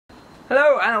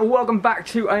Hello and welcome back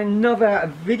to another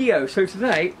video. So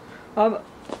today I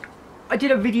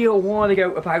did a video a while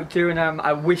ago about doing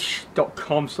a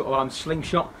wish.com sort of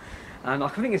slingshot, and I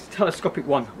think it's a telescopic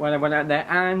one when I went out there,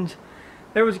 and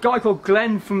there was a guy called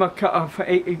Glen from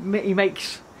he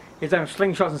makes his own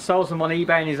slingshots and sells them on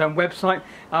eBay and his own website.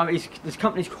 This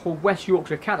company's called West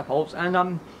Yorkshire Catapults,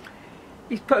 and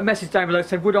he's put a message down below,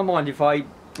 said would I mind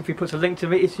if he puts a link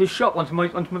to it, it's his shop onto my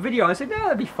video. I said no,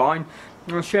 that'd be fine.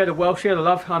 I'll share the wealth, share the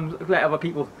love, let other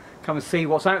people come and see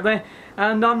what's out there.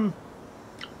 And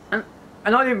I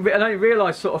didn't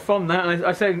realise sort of from that. And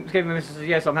I said, gave him a message,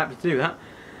 yes, I'm happy to do that.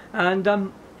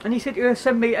 And he said he'll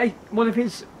send me one of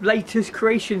his latest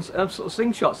creations of sort of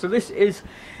slingshots. So this is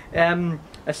a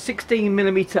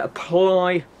 16mm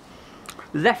apply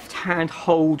left hand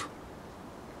hold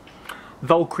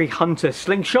Valkyrie Hunter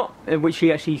slingshot, which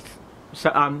he actually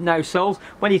now sells.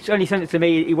 When he only sent it to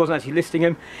me, he wasn't actually listing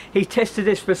him. He tested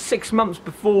this for 6 months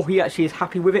before he actually is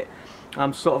happy with it.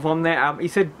 Sort of on there. He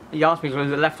said, he asked me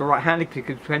whether it left or right handed,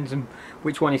 because it depends on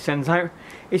which one he sends out.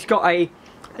 It's got an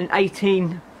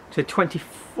 18 to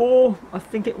 24, I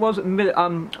think it was,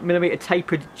 millimeter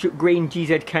tapered green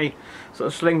GZK sort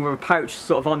of sling with a pouch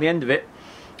sort of on the end of it,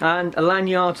 and a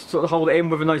lanyard to sort of hold it in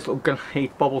with a nice little gun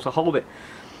bobble to hold it.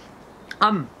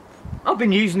 I've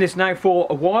been using this now for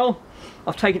a while.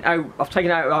 I've tried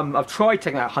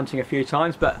taking out hunting a few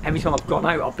times, but every time I've gone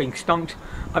out I've been stunked.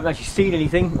 I haven't actually seen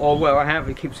anything, or where I have,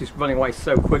 it keeps just running away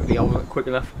so quickly. I wasn't quick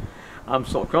enough.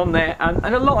 Sort of gone there, and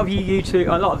a lot of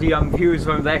a lot of the viewers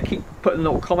over there keep putting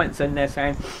little comments in there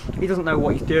saying he doesn't know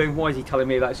what he's doing. Why is he telling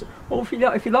me about it? Well, if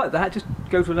you like that, just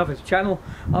go to another channel.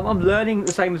 I'm learning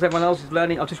the same as everyone else is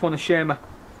learning. I just want to share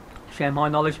my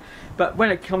knowledge. But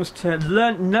when it comes to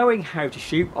knowing how to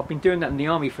shoot, I've been doing that in the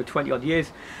army for 20 odd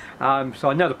years, so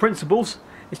I know the principles.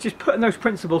 It's just putting those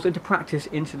principles into practice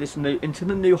into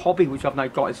the new hobby which I've now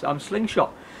got, is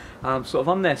slingshot, sort of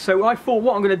on there. So I thought,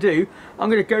 what I'm going to do, I'm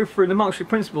going to go through the Marksmanship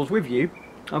Principles with you,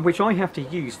 which I have to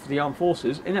use for the armed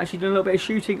forces, and actually do a little bit of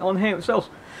shooting on here itself.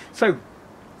 So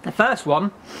the first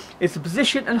one is the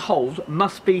position and hold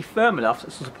must be firm enough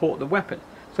to support the weapon.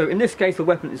 So in this case the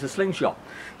weapon is a slingshot.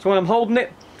 So when I'm holding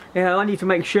it, I need to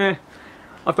make sure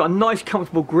I've got a nice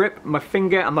comfortable grip. My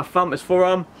finger and my thumb is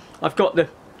forearm. I've got the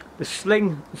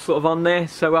sling sort of on there,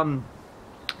 so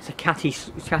it's a catty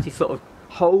sort of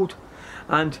hold.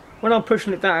 And when I'm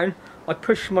pushing it down, I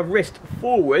push my wrist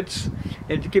forwards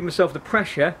and to give myself the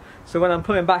pressure. So when I'm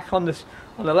pulling back on the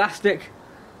elastic,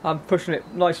 I'm pushing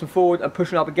it nice and forward and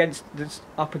pushing up against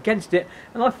it,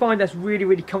 and I find that's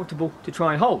really comfortable to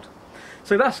try and hold.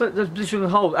 So that's the position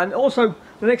and hold. And also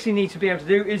the next thing you need to be able to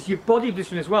do is your body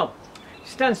position as well.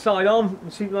 Stand side on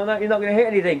and something like that, you're not going to hit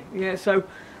anything. Yeah, so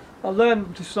I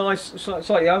learned to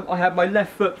slightly. I have my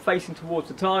left foot facing towards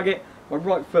the target, my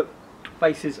right foot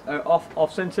faces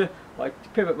off centre. I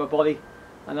pivot my body,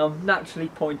 and I'm naturally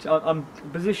I'm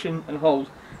position and hold,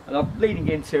 and I'm leaning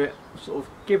into it, sort of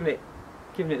giving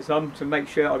it some to make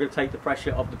sure I'm going to take the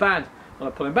pressure off the band when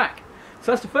I'm pulling back.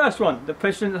 So that's the first one. The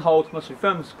position and hold must be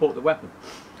firm to support the weapon.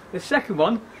 The second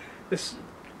one,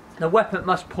 the weapon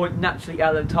must point naturally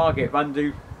at the target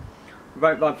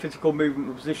without physical movement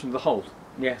or position of the hold.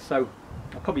 Yeah, so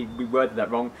I probably reworded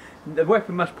that wrong. The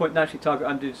weapon must point naturally at the target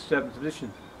under a certain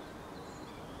position.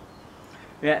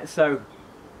 Yeah, so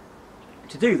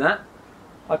to do that,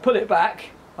 I pull it back,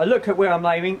 I look at where I'm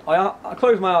aiming, I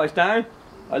close my eyes down,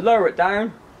 I lower it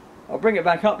down, I bring it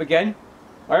back up again,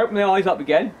 I open the eyes up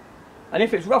again, and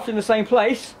if it's roughly in the same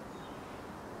place,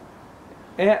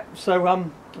 yeah, so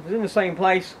if it's in the same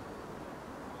place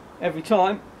every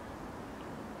time,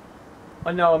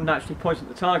 I know I'm naturally pointing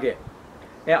at the target.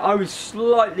 Yeah, I was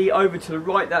slightly over to the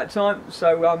right that time,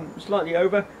 so slightly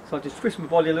over, so I just twist my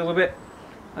body a little bit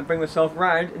and bring myself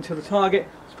round into the target.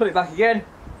 Just put it back again,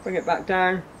 bring it back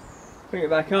down, bring it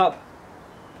back up,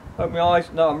 open my eyes.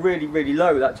 No, I'm really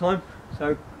low that time,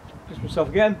 so twist myself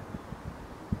again.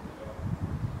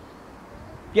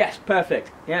 Yes,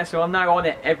 perfect. Yeah, so I'm now on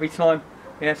it every time.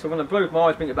 Yeah, so when I close my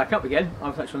eyes, bring it back up again, I'm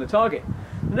actually on the target.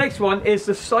 The next one is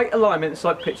the sight alignment, the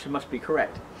sight picture must be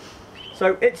correct.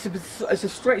 So it's a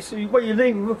straight, so what you're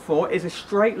looking for is a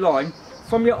straight line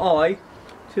from your eye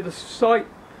to the sight,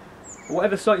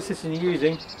 whatever sight system you're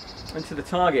using, and to the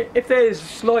target. If there's a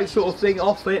slight sort of thing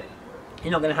off it,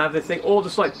 you're not going to have this thing, or the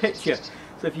sight picture.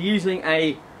 So if you're using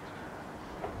a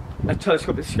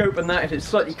telescopic scope and that, if it's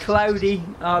slightly cloudy,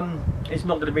 it's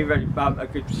not going to be very a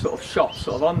good sort of shot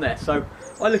sort of on there. So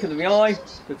I look into the eye,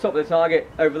 the top of the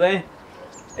target over there.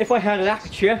 If I had an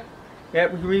aperture, yeah,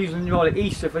 we're using the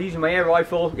east. So if I'm using my air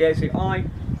rifle, yeah, it's the eye,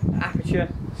 aperture,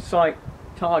 sight,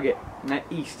 target, and that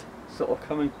east. sort of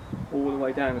coming all the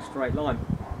way down a straight line.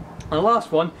 And the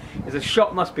last one is a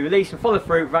shot must be released and followed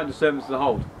through without disturbance of the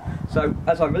hold. So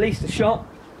as I release the shot,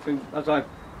 so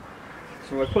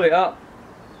I pull it up,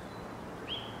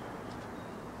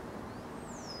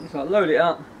 so I load it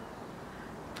up,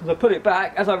 as I put it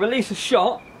back, as I release the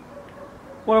shot,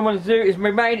 what I want to do is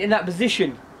remain in that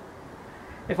position.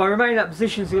 If I remain in that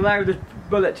position to allow the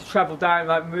bullet to travel down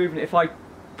without moving it, if I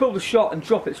pull the shot and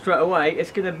drop it straight away,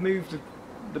 it's going to move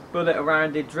the bullet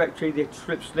around the trajectory, the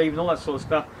strip sleeve and all that sort of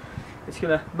stuff. It's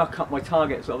going to muck up my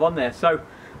target sort of on there. So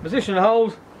position and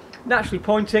hold, naturally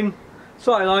pointing,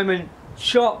 sight alignment,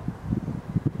 shot.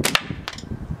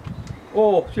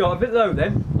 Or a bit low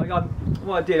then.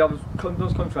 What I did, I was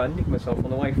concentrating, I nicked myself on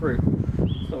the way through.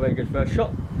 It's not a very good first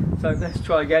shot. So let's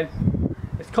try again.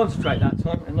 Let's concentrate that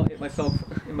time and not hit myself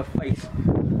in my face.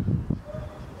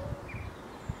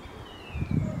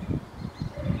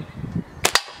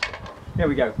 There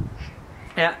we go.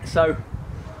 Yeah, so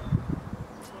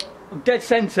I'm dead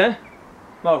centre,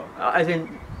 well, as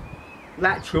in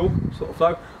lateral sort of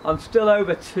flow. I'm still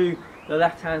over to the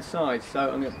left hand side,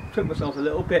 so I'm going to flip myself a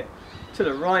little bit to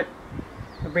the right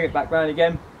and bring it back round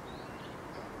again.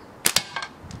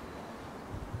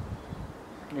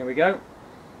 There we go.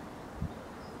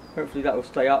 Hopefully that will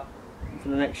stay up for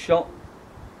the next shot.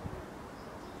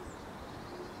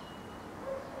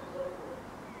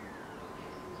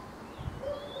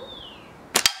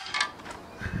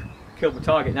 Killed my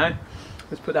target now.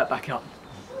 Let's put that back up.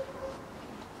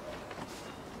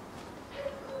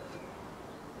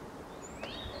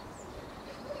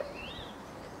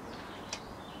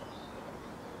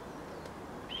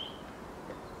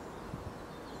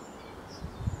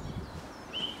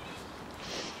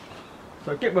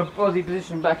 So get my body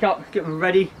position back up, get them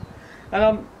ready,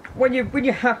 and when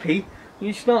you're happy,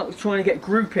 you start trying to get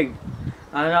grouping,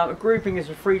 and grouping is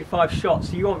for 3 to 5 shots.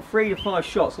 So you want 3 to 5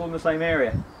 shots all in the same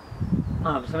area.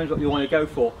 So that's what you want to go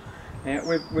for.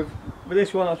 With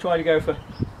this one, I'll try and get for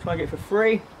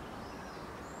 3.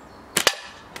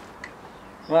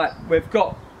 Right, we've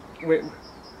got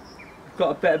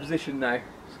a better position now.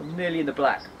 So I'm nearly in the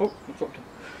black. Oh, I dropped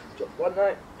one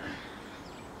now.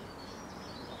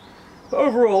 But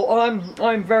overall,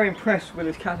 I'm very impressed with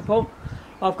this catapult.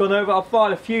 I've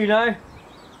fired a few now,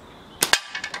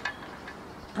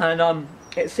 and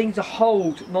it seems to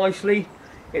hold nicely.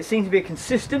 It seems to be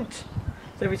consistent.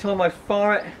 So every time I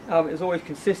fire it, it's always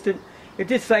consistent. It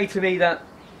did say to me that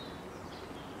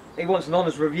he wants an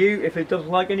honest review. If it doesn't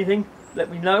like anything, let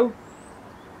me know,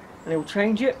 and he'll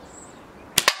change it.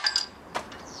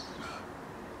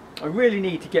 I really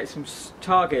need to get some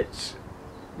targets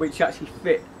which actually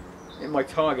fit in my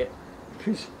target,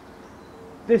 because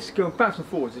this going backwards and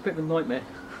forwards is a bit of a nightmare.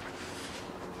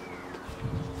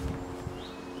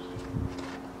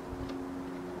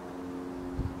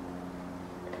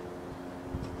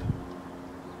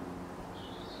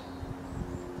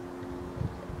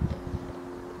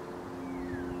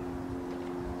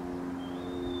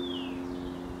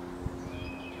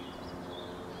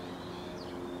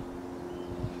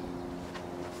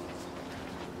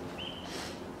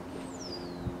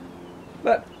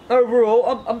 But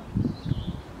overall,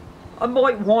 I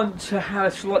might want to have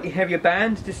a slightly heavier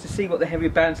band just to see what the heavier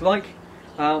band's like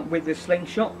with this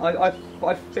slingshot.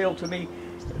 I feel to me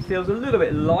it feels a little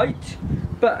bit light,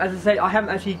 but as I say, I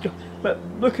haven't actually. But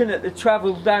looking at the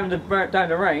travel down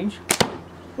the range,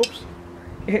 oops,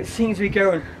 it seems to be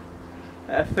going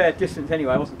at a fair distance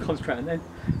anyway. I wasn't concentrating then.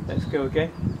 Let's go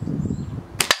again.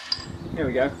 There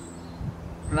we go.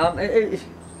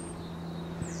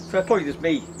 So it's probably just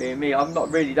me being me. I'm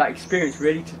not really that experienced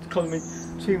really to comment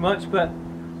too much, but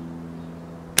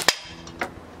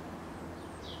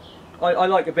I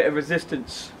like a bit of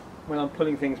resistance when I'm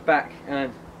pulling things back.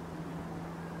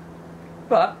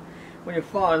 But when you're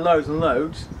firing loads and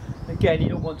loads, again, you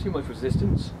don't want too much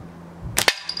resistance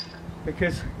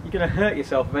because you're going to hurt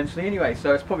yourself eventually anyway.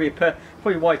 So it's probably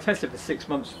why I tested for 6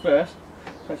 months first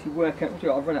to actually work out.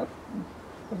 I've run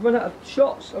out of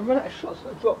shots. I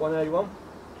dropped one early one.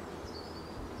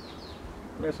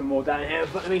 There's some more down here in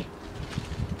front of me.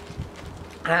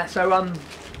 So I'm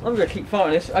going to keep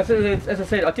firing this. As I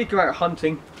said, I did go out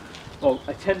hunting. Well,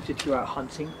 attempted to go out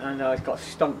hunting, and I got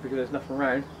stunk because there's nothing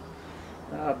around.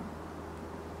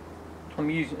 I'm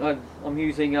using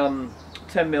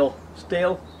 10mm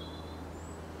steel.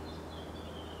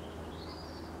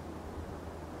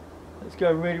 It's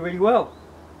going really well.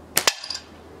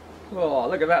 Oh,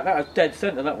 look at that! That was dead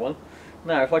centre, that one.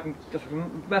 Now, if I can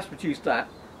mass produce that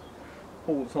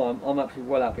all the time, I'm actually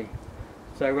well happy.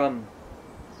 So I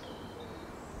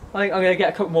think I'm going to get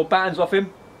a couple more bands off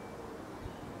him.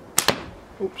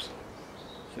 Oops,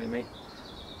 should Silly me.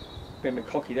 Been a bit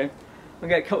cocky then. I'm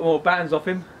going to get a couple more bands off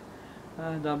him.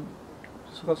 And so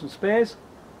I've got some spares.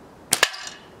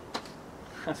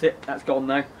 That's it, that's gone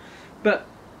now. But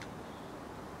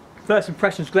first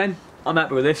impressions, Glen, I'm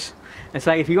happy with this. And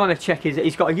say if you want to check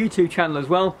he's got a YouTube channel as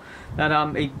well.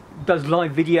 And he does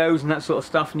live videos and that sort of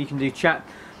stuff, and you can do chat.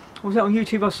 Was that on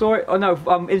YouTube? I saw it. Oh no,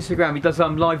 Instagram. He does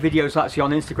live videos actually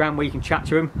on Instagram where you can chat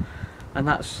to him and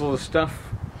that sort of stuff.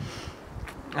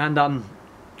 And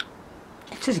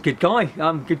he's just a good guy.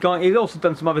 Good guy. He's also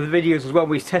done some other videos as well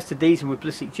where he's tested these and with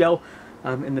ballistic gel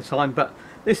in the time. But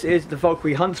this is the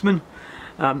Valkyrie Huntsman.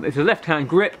 It's a left-hand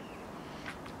grip,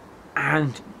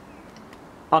 and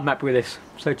I'm happy with this.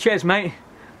 So cheers, mate.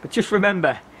 But just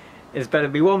remember, it's better to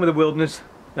be one with the wilderness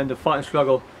than to fight and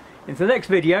struggle. Into the next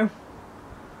video.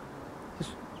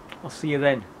 I'll see you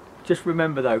then. Just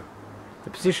remember though, the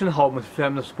position of the hold must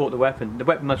firmly support the weapon. The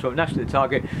weapon must run naturally to the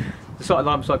target. The sight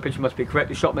line beside picture must be correct.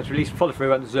 The shot must release and follow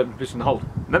through and deserve the position of the hold.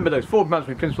 Remember those 4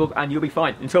 Marksmanship Principles and you'll be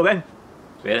fine. Until then,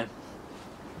 see you then.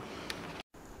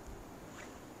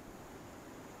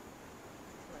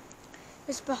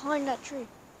 It's behind that tree.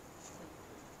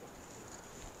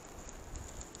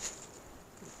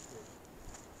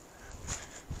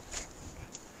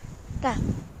 There.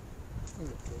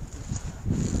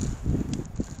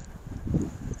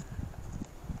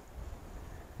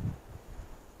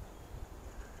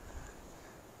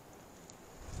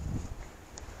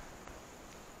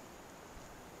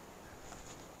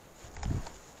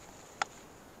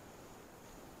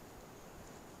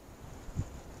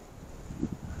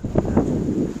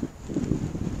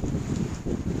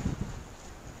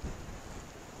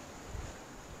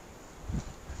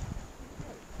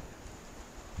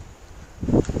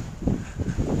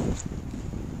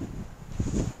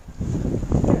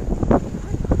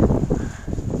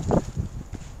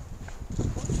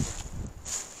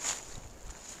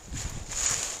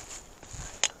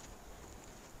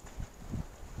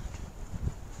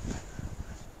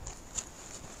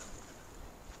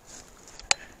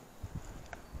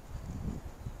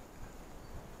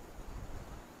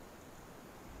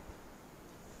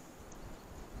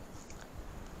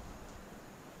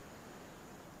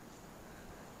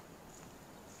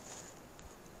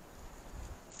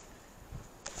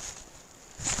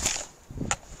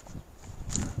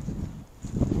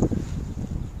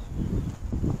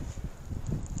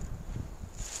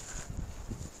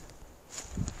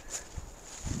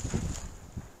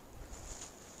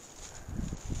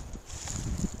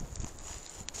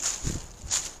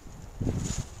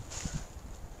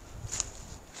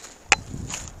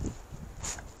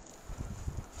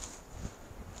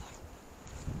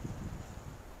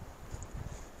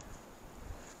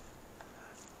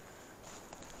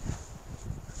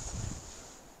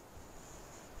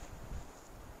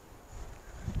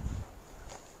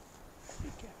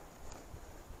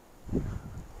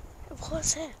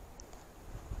 What's it?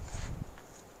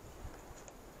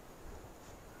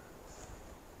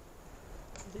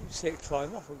 I didn't see it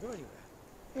climb off or go anywhere.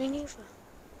 Me neither.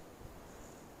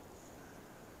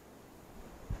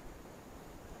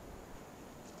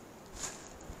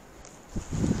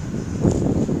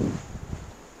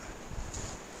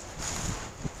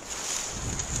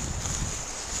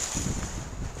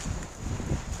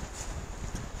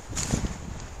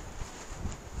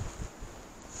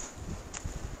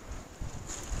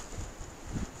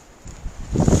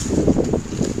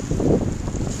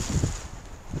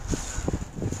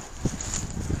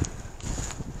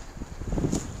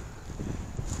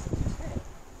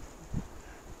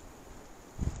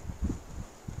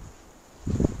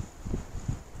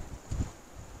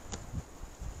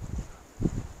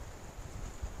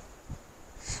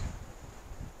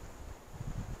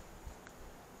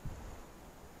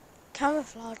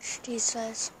 Camouflage these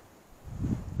days.